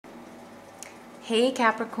Hey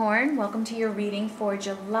Capricorn, welcome to your reading for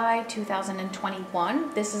July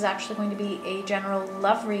 2021. This is actually going to be a general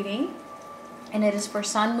love reading, and it is for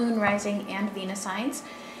Sun, Moon, Rising, and Venus signs.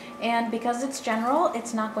 And because it's general,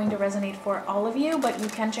 it's not going to resonate for all of you, but you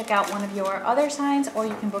can check out one of your other signs, or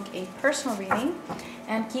you can book a personal reading.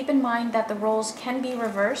 And keep in mind that the roles can be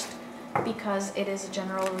reversed because it is a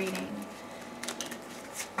general reading.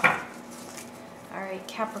 All right,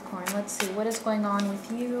 Capricorn, let's see what is going on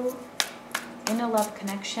with you in a love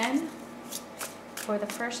connection for the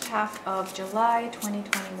first half of July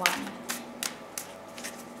 2021.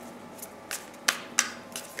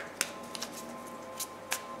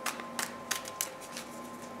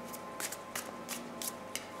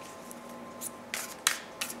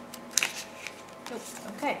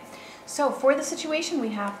 Okay, so for the situation we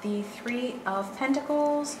have the Three of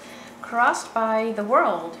Pentacles crossed by the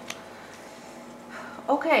World.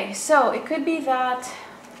 Okay, so it could be that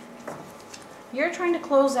you're trying to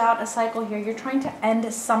close out a cycle here. You're trying to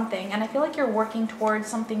end something, and I feel like you're working towards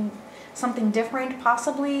something different,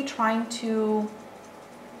 possibly trying to...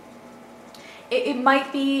 It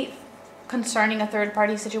might be concerning a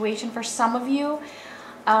third-party situation for some of you.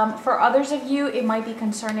 For others of you, it might be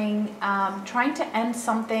concerning trying to end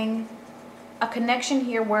something, a connection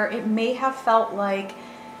here where it may have felt like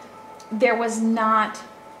there was not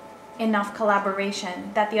enough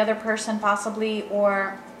collaboration, that the other person possibly,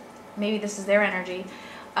 or maybe this is their energy,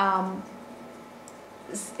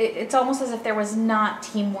 it's almost as if there was not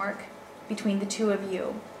teamwork between the two of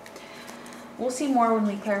you. We'll see more when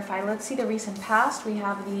we clarify. Let's see the recent past. We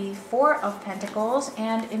have the Four of Pentacles,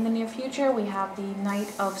 and in the near future we have the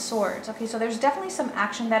Knight of Swords. Okay, so there's definitely some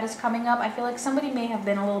action that is coming up. I feel like somebody may have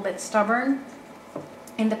been a little bit stubborn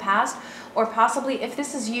in the past, or possibly, if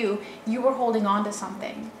this is you, you were holding on to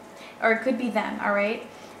something, or it could be them. All right,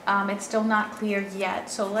 it's still not clear yet,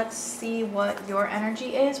 so let's see what your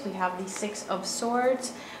energy is. We have the Six of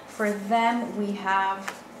Swords. For them, we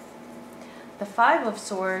have the Five of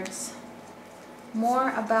Swords. More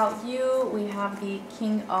about you, we have the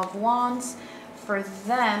King of Wands. For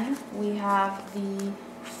them, we have the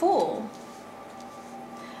Fool.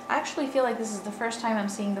 I actually feel like this is the first time I'm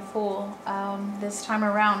seeing the Fool this time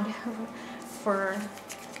around for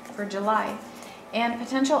July. And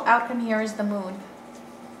potential outcome here is the Moon.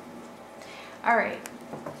 All right,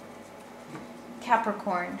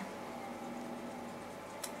 Capricorn.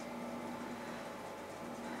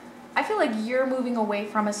 I feel like you're moving away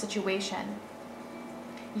from a situation.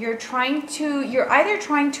 You're either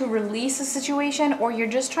trying to release a situation, or you're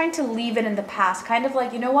just trying to leave it in the past. Kind of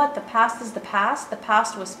like, you know what, the past is the past. The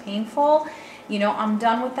past was painful. You know, I'm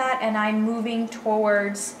done with that, and I'm moving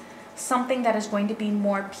towards something that is going to be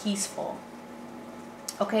more peaceful.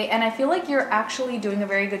 Okay, and I feel like you're actually doing a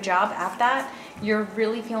very good job at that. You're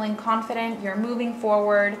really feeling confident. You're moving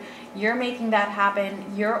forward. You're making that happen.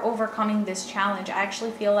 You're overcoming this challenge. I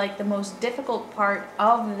actually feel like the most difficult part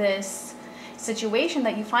of this situation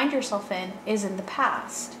that you find yourself in is in the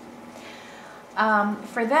past.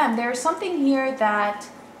 For them, there's something here that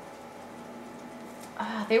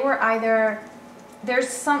they were either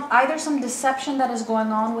some deception that is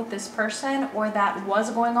going on with this person, or that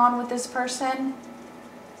was going on with this person.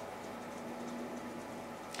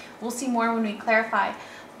 We'll see more when we clarify.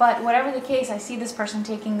 But whatever the case, I see this person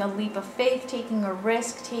taking a leap of faith, taking a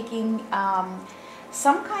risk, taking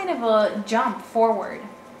some kind of a jump forward.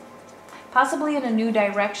 Possibly in a new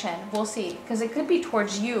direction. We'll see. Because it could be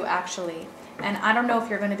towards you, actually. And I don't know if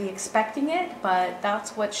you're going to be expecting it, but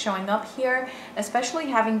that's what's showing up here.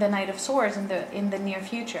 Especially having the Knight of Swords in the near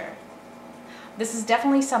future. This is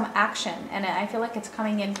definitely some action, and I feel like it's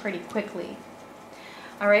coming in pretty quickly.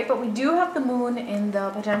 Alright, but we do have the Moon in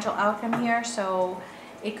the potential outcome here, so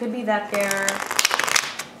it could be that there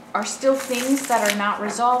are still things that are not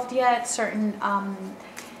resolved yet, certain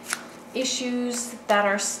issues that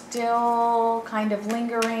are still kind of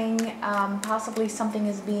lingering, possibly something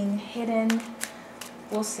is being hidden.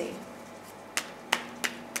 We'll see.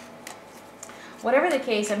 Whatever the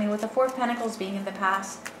case, I mean, with the Four of Pentacles being in the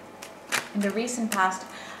past, in the recent past,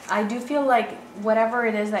 I do feel like whatever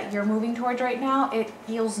it is that you're moving towards right now, it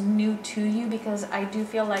feels new to you, because I do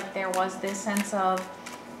feel like there was this sense of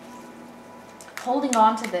holding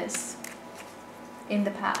on to this in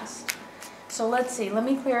the past. So let's see, let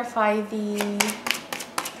me clarify the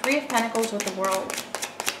Three of Pentacles with the World.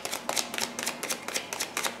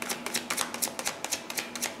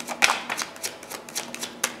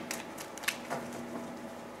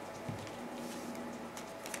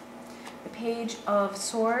 Page of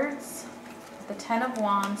Swords, the Ten of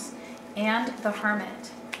Wands, and the Hermit.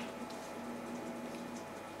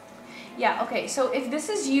 Yeah, okay, so if this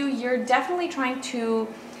is you, you're definitely trying to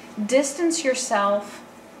distance yourself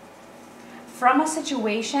from a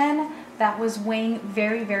situation that was weighing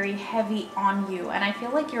very, very heavy on you. And I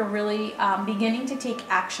feel like you're really beginning to take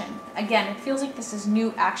action. Again, it feels like this is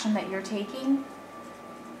new action that you're taking.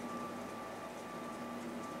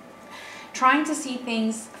 Trying to see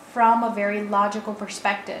things from a very logical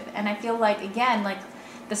perspective. And I feel like, again, like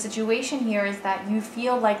the situation here is that you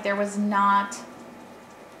feel like there was not...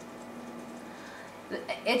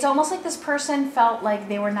 It's almost like this person felt like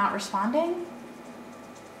they were not responding.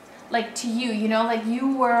 Like to you, you know, like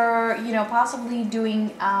you were, you know, possibly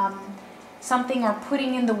doing something or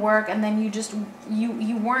putting in the work, and then you just,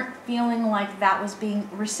 you weren't feeling like that was being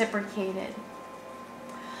reciprocated.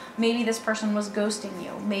 Maybe this person was ghosting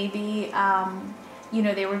you. Maybe, you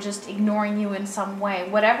know, they were just ignoring you in some way.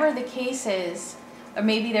 Whatever the case is, or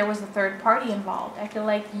maybe there was a third party involved. I feel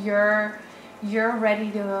like you're ready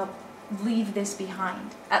to leave this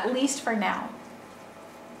behind, at least for now.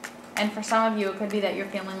 And for some of you, it could be that you're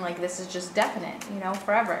feeling like this is just definite, you know,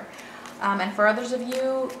 forever. And for others of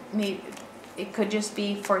you, maybe it could just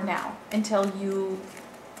be for now, until you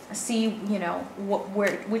see, you know,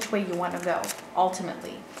 which way you want to go,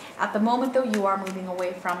 ultimately. At the moment, though, you are moving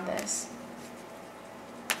away from this.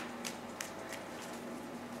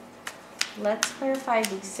 Let's clarify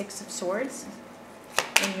the Six of Swords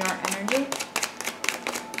in your energy.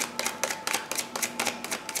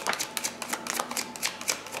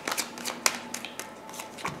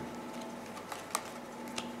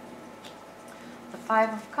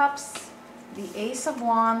 Five of Cups, the Ace of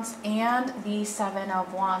Wands, and the Seven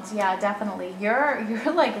of Wands. Yeah, definitely. You're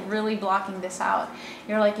like really blocking this out.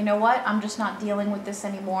 You're like, you know what? I'm just not dealing with this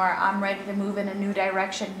anymore. I'm ready to move in a new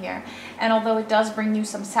direction here. And although it does bring you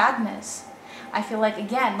some sadness, I feel like,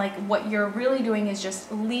 again, like what you're really doing is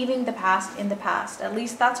just leaving the past in the past. At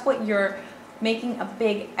least that's what you're making a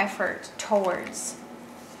big effort towards.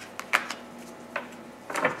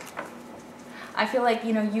 I feel like,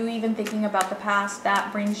 you know, you even thinking about the past,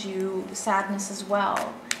 that brings you sadness as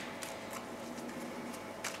well.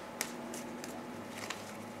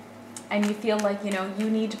 And you feel like, you know, you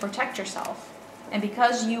need to protect yourself. And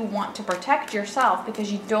because you want to protect yourself,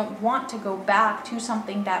 because you don't want to go back to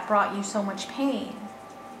something that brought you so much pain,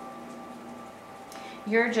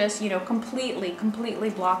 you're just, you know, completely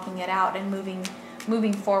blocking it out and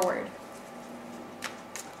moving forward.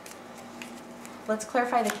 Let's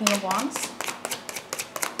clarify the King of Wands.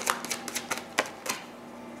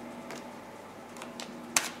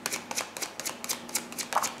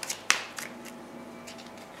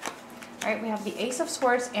 All right, we have the Ace of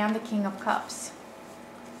Swords and the King of Cups.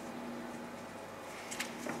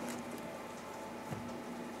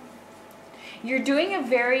 You're doing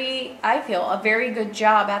I feel, a very good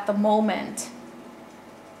job at the moment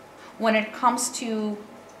when it comes to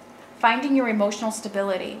finding your emotional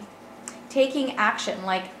stability, taking action,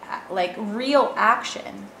 like real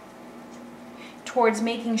action, towards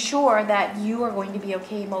making sure that you are going to be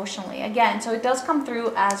okay emotionally. Again, so it does come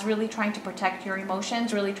through as really trying to protect your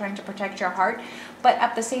emotions, really trying to protect your heart. But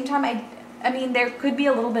at the same time, I mean, there could be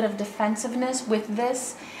a little bit of defensiveness with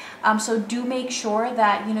this. So do make sure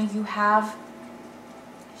that, you know, you have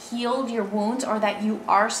healed your wounds, or that you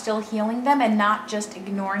are still healing them and not just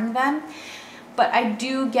ignoring them. But I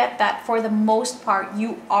do get that for the most part,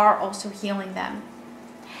 you are also healing them.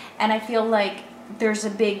 And I feel like there's a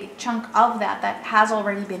big chunk of that has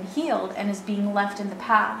already been healed and is being left in the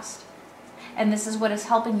past. And this is what is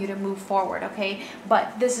helping you to move forward, okay?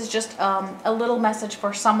 But this is just a little message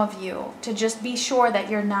for some of you to just be sure that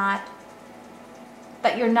you're not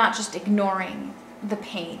just ignoring the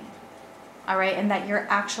pain, all right? And that you're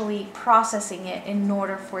actually processing it in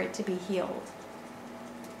order for it to be healed.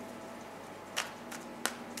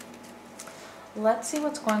 Let's see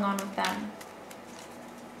what's going on with them.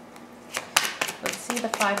 Let's see the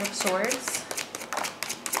Five of Swords.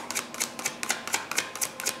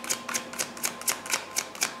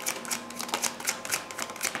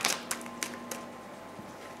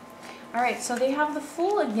 All right, so they have the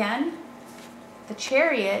Fool again, the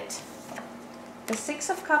Chariot, the Six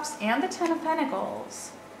of Cups, and the Ten of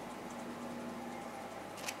Pentacles.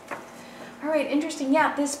 All right, interesting.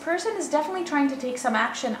 Yeah, this person is definitely trying to take some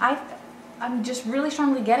action. I'm just really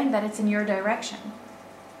strongly getting that it's in your direction.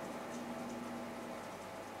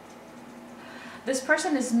 This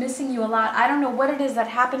person is missing you a lot. I don't know what it is that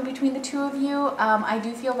happened between the two of you. I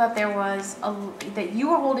do feel that there was that you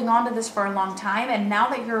were holding on to this for a long time, and now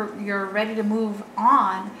that you're ready to move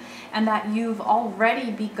on, and that you've already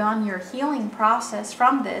begun your healing process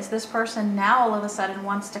from this person now all of a sudden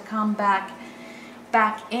wants to come back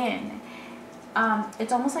in.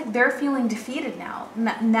 it's almost like they're feeling defeated now.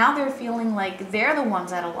 Now they're feeling like they're the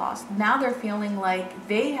ones at a loss. Now they're feeling like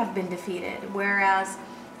they have been defeated. Whereas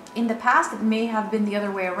in the past, it may have been the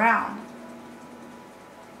other way around.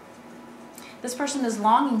 This person is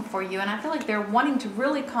longing for you, and I feel like they're wanting to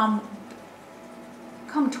really come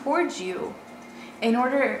towards you in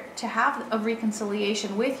order to have a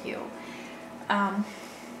reconciliation with you.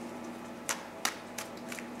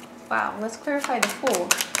 Wow, let's clarify the Fool.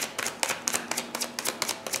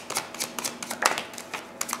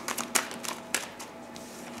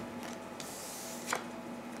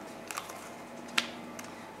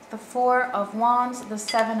 The Four of Wands, the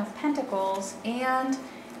Seven of Pentacles, and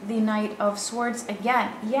the Knight of Swords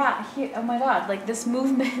again. Yeah, oh my God, like this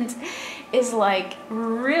movement is like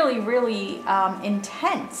really, really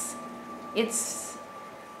intense. It's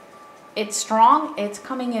strong, it's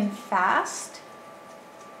coming in fast.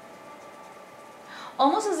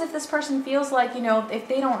 Almost as if this person feels like, you know, if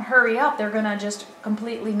they don't hurry up, they're gonna just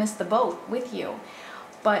completely miss the boat with you.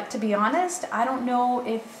 But to be honest, I don't know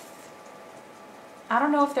if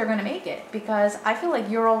they're gonna make it, because I feel like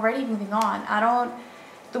you're already moving on.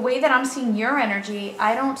 The way that I'm seeing your energy,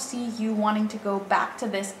 I don't see you wanting to go back to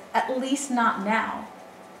this, at least not now.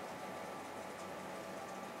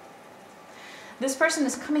 This person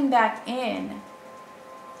is coming back in,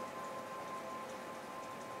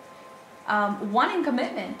 wanting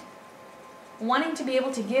commitment, wanting to be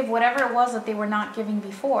able to give whatever it was that they were not giving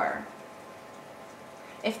before.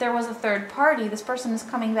 If there was a third party, this person is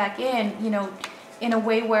coming back in, you know, in a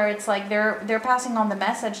way where it's like they're passing on the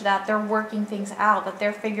message that they're working things out, that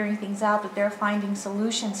they're figuring things out, that they're finding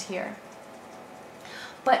solutions here.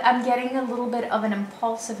 But I'm getting a little bit of an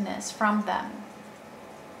impulsiveness from them.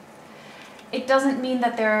 It doesn't mean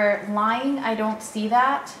that they're lying. I don't see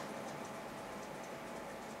that.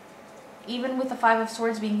 Even with the Five of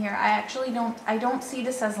Swords being here, I don't see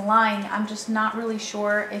this as lying. I'm just not really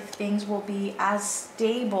sure if things will be as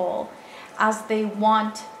stable as they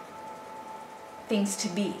want things to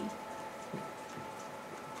be.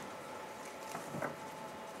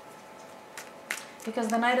 Because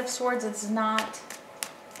the Knight of Swords, it's not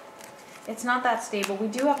that stable. We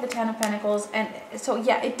do have the Ten of Pentacles, and so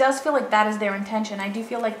yeah, it does feel like that is their intention. I do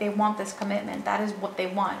feel like they want this commitment. That is what they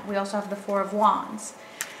want. We also have the Four of Wands.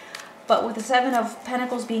 But with the Seven of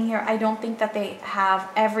Pentacles being here, I don't think that they have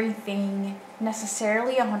everything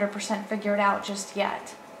necessarily 100% figured out just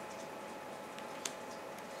yet.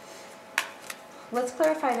 Let's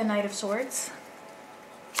clarify the Knight of Swords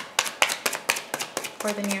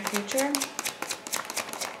for the near future.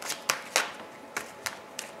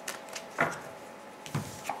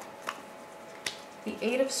 The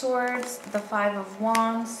Eight of Swords, the Five of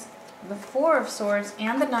Wands, the Four of Swords,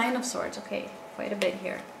 and the Nine of Swords. Okay, quite a bit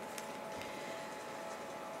here.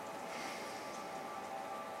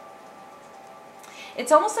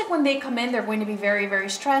 It's almost like when they come in, they're going to be very, very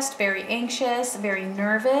stressed, very anxious, very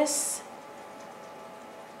nervous.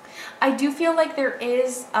 I do feel like there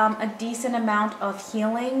is a decent amount of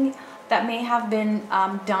healing that may have been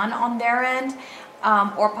done on their end,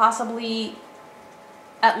 or possibly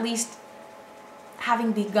at least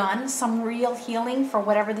having begun some real healing for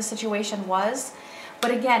whatever the situation was. But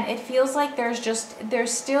again, it feels like there's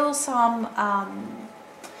still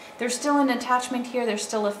an attachment here, there's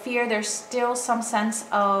still a fear, there's still some sense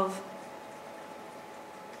of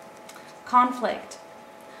conflict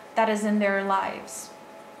that is in their lives.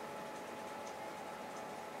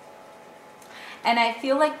 And I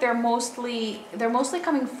feel like they're mostly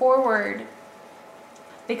coming forward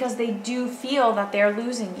because they do feel that they're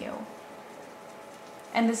losing you.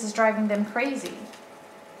 And this is driving them crazy.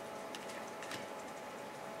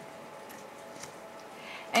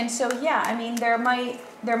 And so yeah, I mean, there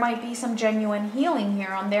might be some genuine healing here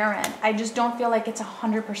on their end. I just don't feel like it's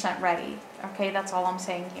 100% ready. Okay, that's all I'm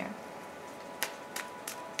saying here.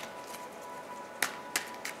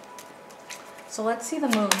 So let's see the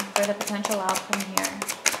moon for the potential outcome here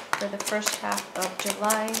for the first half of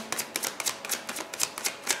July.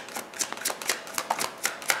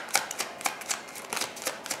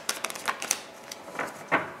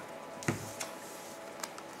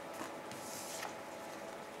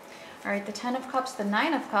 All right, the Ten of Cups, the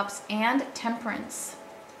Nine of Cups, and Temperance.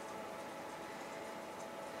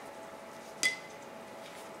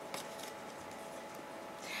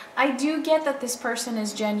 I do get that this person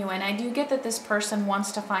is genuine. I do get that this person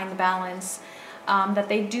wants to find the balance, that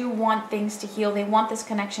they do want things to heal. They want this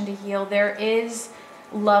connection to heal. There is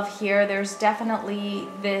love here. There's definitely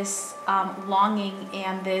this longing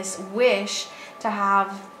and this wish to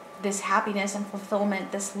have this happiness and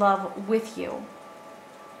fulfillment, this love with you.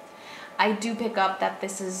 I do pick up that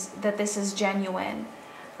this is genuine.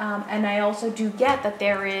 And I also do get that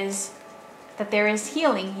there is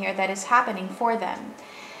healing here that is happening for them.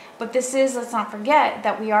 But this is, let's not forget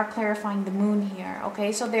that we are clarifying the moon here,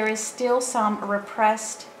 okay? So there is still some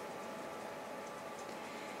repressed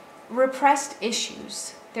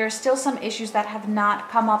issues. There are still some issues that have not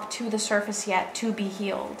come up to the surface yet to be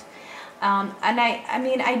healed. And I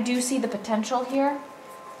mean, I do see the potential here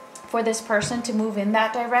for this person to move in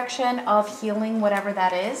that direction of healing whatever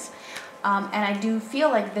that is. And I do feel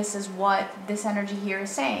like this is what this energy here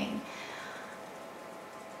is saying.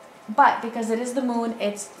 But because it is the moon,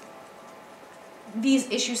 these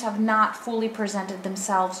issues have not fully presented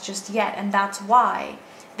themselves just yet, and that's why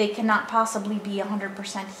they cannot possibly be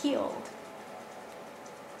 100% healed.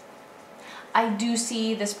 I do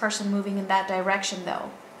see this person moving in that direction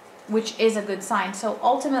though, which is a good sign. So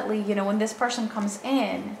ultimately, you know, when this person comes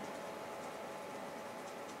in,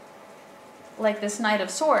 like this Knight of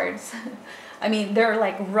Swords, I mean, they're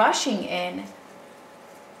like rushing in,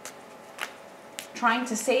 trying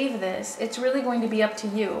to save this. It's really going to be up to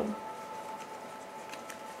you.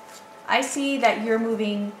 I see that you're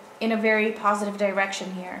moving in a very positive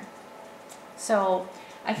direction here. So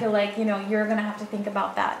I feel like, you know, you're going to have to think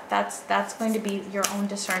about that. That's going to be your own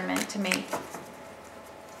discernment to make.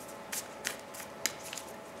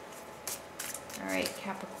 All right,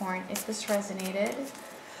 Capricorn, if this resonated,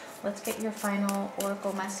 let's get your final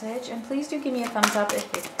oracle message. And please do give me a thumbs up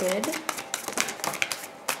if it did.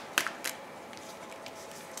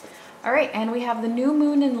 All right, and we have the new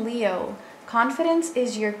moon in Leo. Confidence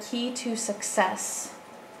is your key to success.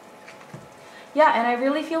 Yeah, and I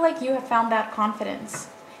really feel like you have found that confidence.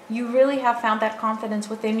 You really have found that confidence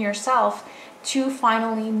within yourself to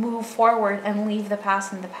finally move forward and leave the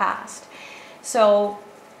past in the past. So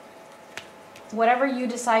whatever you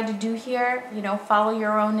decide to do here, you know, follow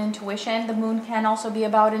your own intuition. The moon can also be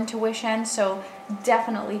about intuition, so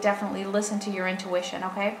definitely listen to your intuition,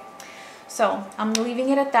 okay? So I'm leaving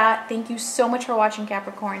it at that. Thank you so much for watching,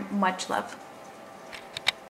 Capricorn. Much love.